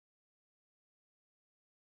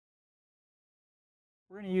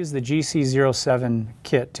We're going to use the GC07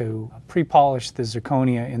 kit to pre-polish the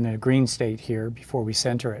zirconia in the green state here before we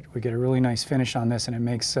center it. We get a really nice finish on this and it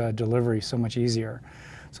makes delivery so much easier.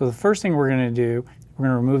 So the first thing we're going to do, we're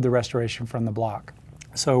going to remove the restoration from the block.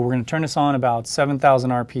 So we're going to turn this on about 7,000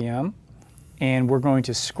 RPM and we're going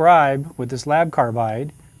to scribe with this lab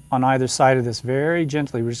carbide on either side of this very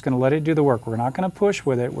gently. We're just going to let it do the work. We're not going to push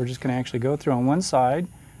with it. We're just going to actually go through on one side.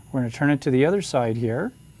 We're going to turn it to the other side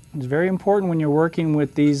here. It's very important when you're working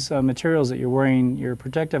with these materials that you're wearing your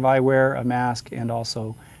protective eyewear, a mask, and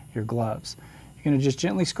also your gloves. You're going to just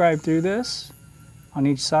gently scribe through this on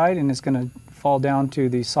each side and it's going to fall down to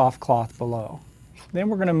the soft cloth below. Then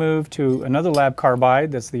we're going to move to another lab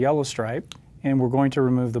carbide, that's the yellow stripe, and we're going to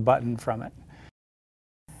remove the button from it.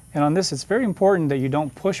 And on this, it's very important that you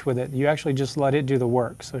don't push with it. You actually just let it do the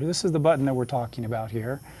work. So this is the button that we're talking about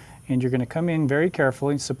here. And you're going to come in very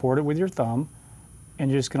carefully and support it with your thumb. And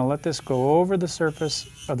you're just going to let this go over the surface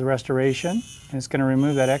of the restoration. And it's going to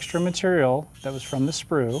remove that extra material that was from the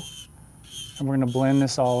sprue. And we're going to blend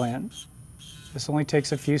this all in. This only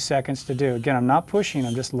takes a few seconds to do. Again, I'm not pushing,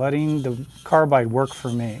 I'm just letting the carbide work for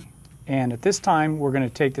me. And at this time, we're going to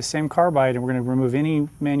take the same carbide and we're going to remove any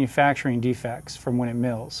manufacturing defects from when it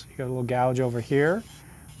mills. You got a little gouge over here.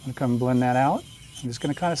 I'm going to come and blend that out. I'm just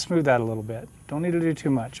going to kind of smooth that a little bit. Don't need to do too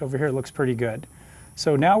much. Over here it looks pretty good.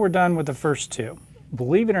 So now we're done with the first two.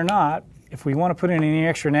 Believe it or not, if we want to put in any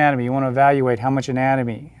extra anatomy, you want to evaluate how much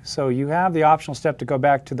anatomy. So you have the optional step to go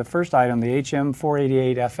back to the first item, the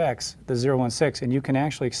HM488FX, the 016, and you can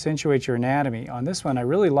actually accentuate your anatomy. On this one, I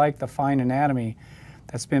really like the fine anatomy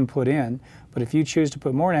that's been put in, but if you choose to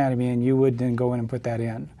put more anatomy in, you would then go in and put that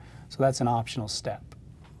in. So that's an optional step.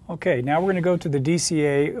 Okay, now we're going to go to the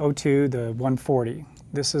DCA02, the 140.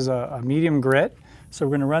 This is a medium grit, so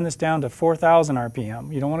we're going to run this down to 4,000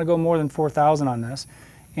 RPM. You don't want to go more than 4,000 on this.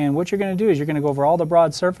 And what you're going to do is you're going to go over all the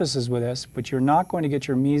broad surfaces with this, but you're not going to get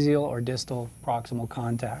your mesial or distal proximal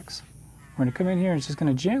contacts. We're going to come in here and it's just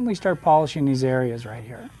going to gently start polishing these areas right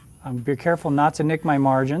here. Be careful not to nick my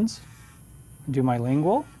margins. Do my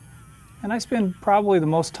lingual. And I spend probably the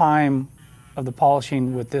most time of the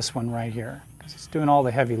polishing with this one right here, because it's doing all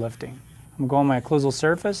the heavy lifting. I'm going to my occlusal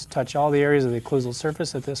surface, touch all the areas of the occlusal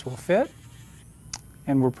surface that this will fit,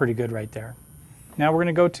 and we're pretty good right there. Now we're going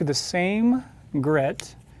to go to the same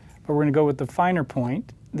grit, but we're going to go with the finer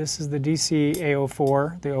point. This is the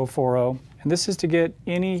DCA04, the 040, and this is to get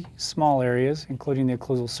any small areas, including the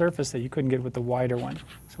occlusal surface, that you couldn't get with the wider one.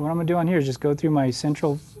 So what I'm going to do on here is just go through my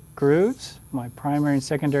central grooves, my primary and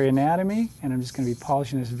secondary anatomy, and I'm just going to be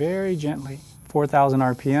polishing this very gently. 4,000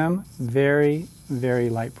 RPM, very, very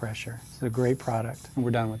light pressure. It's a great product, and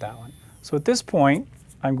we're done with that one. So at this point,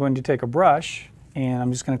 I'm going to take a brush and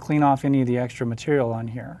I'm just going to clean off any of the extra material on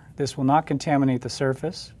here. This will not contaminate the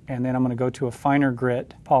surface, and then I'm going to go to a finer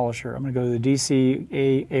grit polisher. I'm going to go to the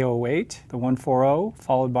DCA08, the 140,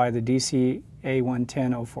 followed by the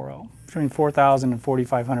DCA110 040. Between 4,000 and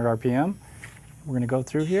 4,500 RPM. We're going to go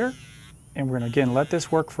through here, and we're going to, again, let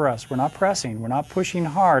this work for us. We're not pressing. We're not pushing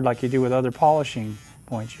hard like you do with other polishing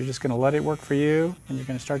points. You're just going to let it work for you, and you're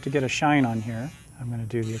going to start to get a shine on here. I'm going to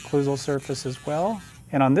do the occlusal surface as well.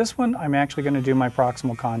 And on this one, I'm actually going to do my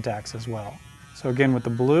proximal contacts as well. So again, with the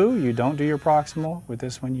blue, you don't do your proximal. With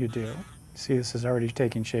this one, you do. See, this is already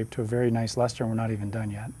taking shape to a very nice luster, and we're not even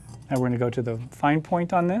done yet. Now we're going to go to the fine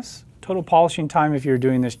point on this. Total polishing time, if you're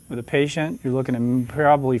doing this with a patient, you're looking at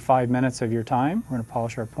probably 5 minutes of your time. We're going to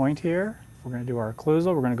polish our point here. We're going to do our occlusal.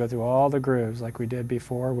 We're going to go through all the grooves like we did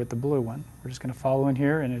before with the blue one. We're just going to follow in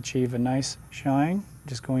here and achieve a nice shine.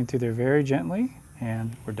 Just going through there very gently,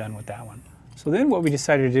 and we're done with that one. So then what we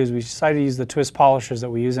decided to do is we decided to use the twist polishers that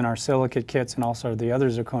we use in our silicate kits and also the other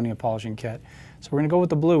zirconia polishing kit. So we're going to go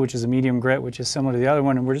with the blue, which is a medium grit, which is similar to the other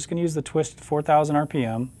one, and we're just going to use the twist 4,000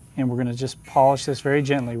 RPM, and we're going to just polish this very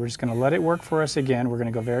gently. We're just going to let it work for us again. We're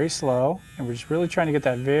going to go very slow, and we're just really trying to get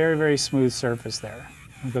that very, very smooth surface there.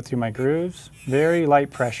 I'm going to go through my grooves, very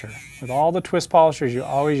light pressure. With all the twist polishers, you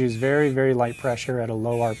always use very, very light pressure at a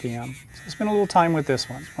low RPM. So spend a little time with this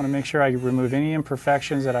one. I want to make sure I remove any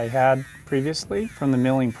imperfections that I had previously from the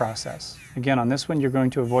milling process. Again, on this one, you're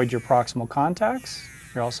going to avoid your proximal contacts.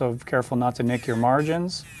 You're also careful not to nick your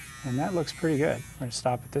margins, and that looks pretty good. We're going to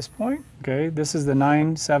stop at this point. Okay, this is the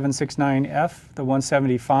 9769F, the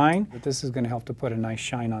 170 fine, but this is going to help to put a nice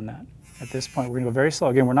shine on that. At this point, we're going to go very slow.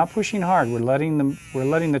 Again, we're not pushing hard. We're letting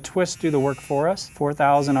the twist do the work for us.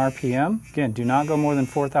 4,000 RPM. Again, do not go more than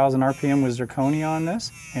 4,000 RPM with zirconia on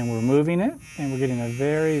this. And we're moving it, and we're getting a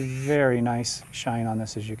very, very nice shine on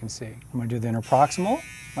this, as you can see. I'm going to do the interproximal,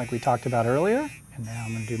 like we talked about earlier. And now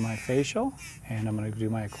I'm going to do my facial, and I'm going to do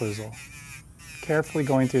my occlusal. Carefully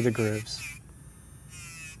going through the grooves.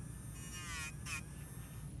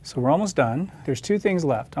 So we're almost done. There's two things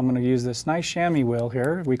left. I'm going to use this nice chamois wheel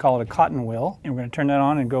here. We call it a cotton wheel. And we're going to turn that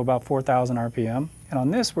on and go about 4,000 RPM. And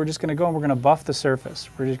on this, we're just going to go and we're going to buff the surface.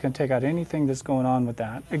 We're just going to take out anything that's going on with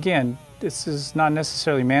that. Again, this is not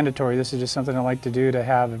necessarily mandatory. This is just something I like to do to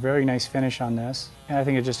have a very nice finish on this. And I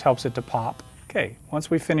think it just helps it to pop. Okay,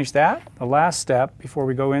 once we finish that, the last step before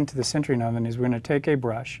we go into the sintering oven is we're going to take a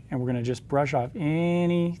brush and we're going to just brush off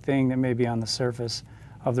anything that may be on the surface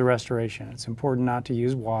of the restoration. It's important not to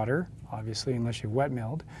use water, obviously, unless you've wet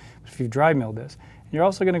milled. But if you've dry milled this, and you're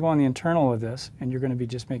also going to go on the internal of this, and you're going to be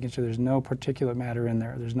just making sure there's no particulate matter in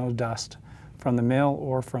there. There's no dust from the mill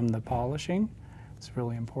or from the polishing. It's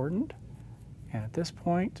really important. And at this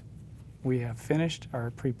point, we have finished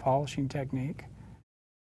our pre-polishing technique.